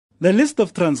The list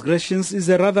of transgressions is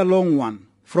a rather long one,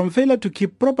 from failure to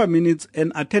keep proper minutes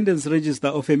and attendance register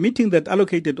of a meeting that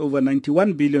allocated over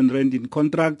 91 billion rand in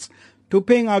contracts to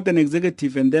paying out an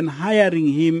executive and then hiring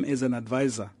him as an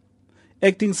advisor.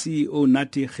 Acting CEO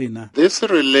Nathi Gena. This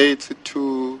relates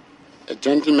to a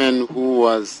gentleman who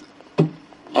was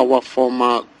our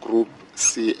former group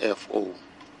CFO.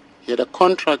 He had a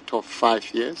contract of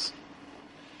 5 years.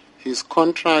 His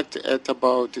contract at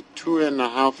about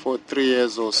 2.5 or 3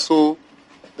 years or so,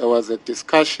 there was a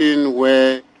discussion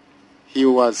where he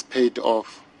was paid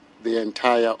off the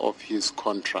entire of his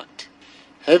contract.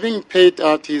 Having paid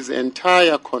out his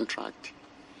entire contract,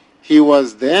 he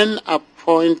was then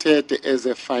appointed as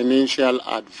a financial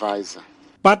advisor.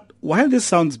 But while this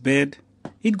sounds bad,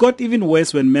 it got even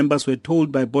worse when members were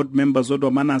told by board members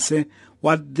Odwa Manase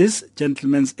what this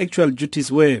gentleman's actual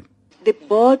duties were. The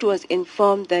board was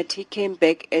informed that he came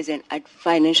back as a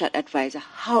financial advisor.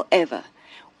 However,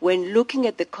 when looking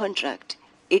at the contract,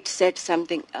 it said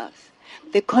something else.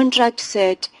 The contract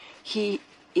said he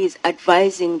is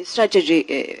advising the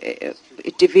strategy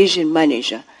division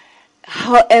manager.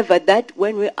 However, that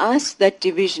when we asked that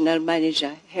divisional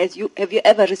manager, have you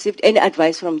ever received any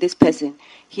advice from this person?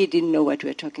 He didn't know what we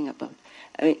were talking about.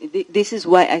 I mean, this is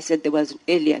why I said there was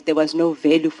no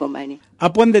value for money.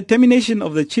 Upon the termination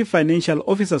of the chief financial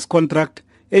officer's contract,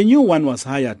 a new one was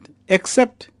hired,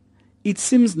 except it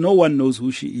seems no one knows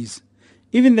who she is.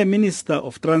 Even the Minister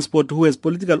of Transport, who has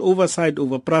political oversight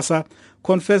over PRASA,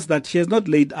 confessed that she has not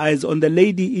laid eyes on the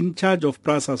lady in charge of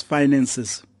PRASA's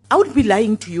finances. I would be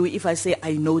lying to you if I say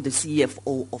I know the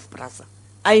CFO of PRASA.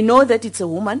 I know that it's a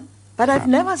woman, but I've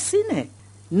never seen her.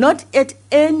 Not at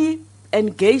any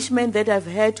engagement that I've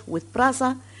had with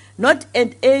PRASA, not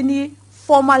at any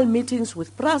formal meetings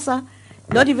with PRASA,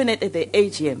 not even at the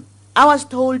AGM. I was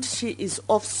told she is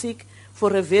off sick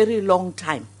for a very long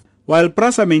time. While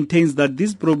PRASA maintains that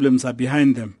these problems are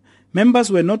behind them,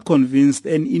 members were not convinced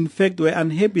and in fact were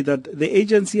unhappy that the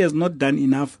agency has not done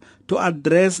enough to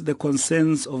address the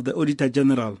concerns of the Auditor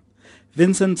General.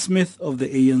 Vincent Smith of the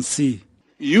ANC.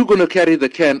 You're going to carry the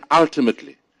can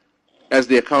ultimately as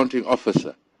the accounting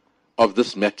officer of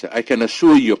this matter. I can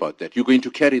assure you about that. You're going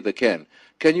to carry the can.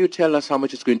 Can you tell us how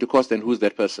much it's going to cost and who's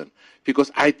that person?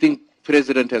 Because I think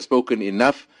President has spoken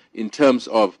enough in terms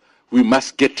of we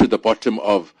must get to the bottom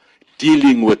of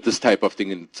dealing with this type of thing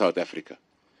in South Africa.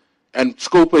 And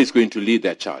Scopa is going to lead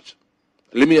that charge.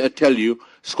 Let me tell you,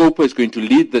 Scopa is going to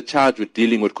lead the charge with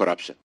dealing with corruption.